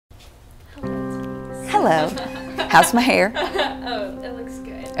Hello. How's my hair? Oh, it looks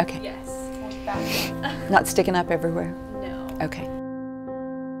good. Okay. Yes. Not sticking up everywhere? No. Okay.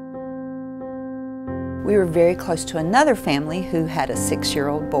 We were very close to another family who had a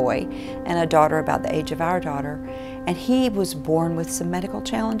 6-year-old boy and a daughter about the age of our daughter, and he was born with some medical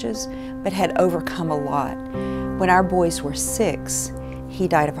challenges but had overcome a lot. When our boys were 6, he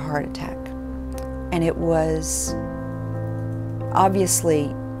died of a heart attack, and it was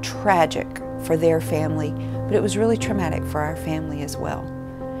obviously tragic for their family, but it was really traumatic for our family as well.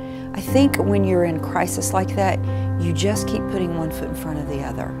 I think when you're in crisis like that, you just keep putting one foot in front of the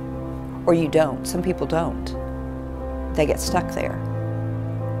other. Or you don't. Some people don't. They get stuck there.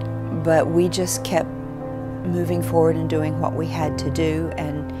 But we just kept moving forward and doing what we had to do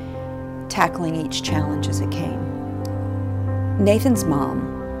and tackling each challenge as it came. Nathan's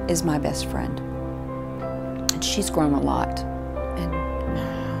mom is my best friend. And she's grown a lot. And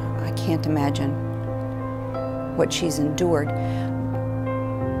I can't imagine what she's endured.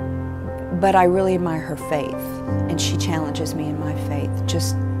 But I really admire her faith, and she challenges me in my faith,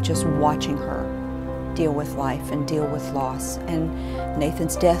 just watching her deal with life and deal with loss. And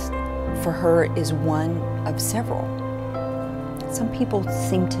Nathan's death for her is one of several. Some people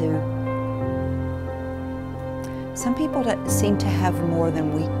seem to have more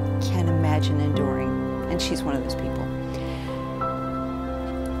than we can imagine enduring, and she's one of those people.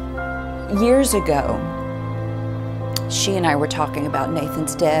 Years ago, she and I were talking about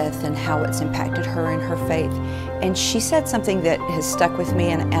Nathan's death and how it's impacted her and her faith. And she said something that has stuck with me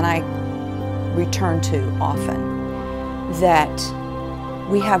and I return to often, that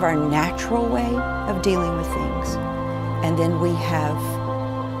we have our natural way of dealing with things, and then we have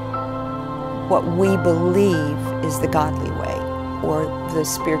what we believe is the godly way or the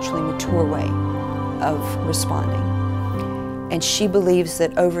spiritually mature way of responding. And she believes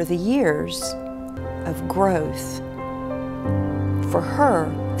that over the years of growth, for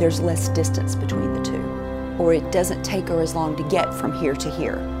her, there's less distance between the two, or it doesn't take her as long to get from here to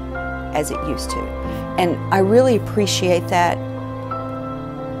here as it used to. And I really appreciate that,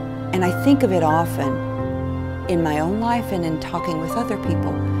 and I think of it often in my own life and in talking with other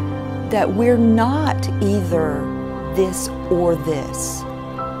people, that we're not either this or this.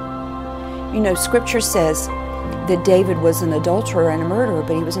 You know, Scripture says that David was an adulterer and a murderer,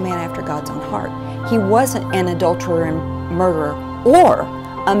 but he was a man after God's own heart. He wasn't an adulterer and murderer or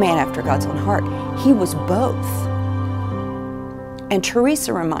a man after God's own heart. He was both. And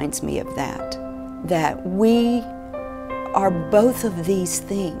Teresa reminds me of that we are both of these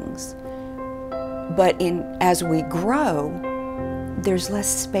things, but as we grow, there's less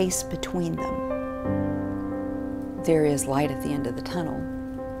space between them. There is light at the end of the tunnel.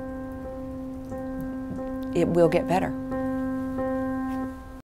 It will get better.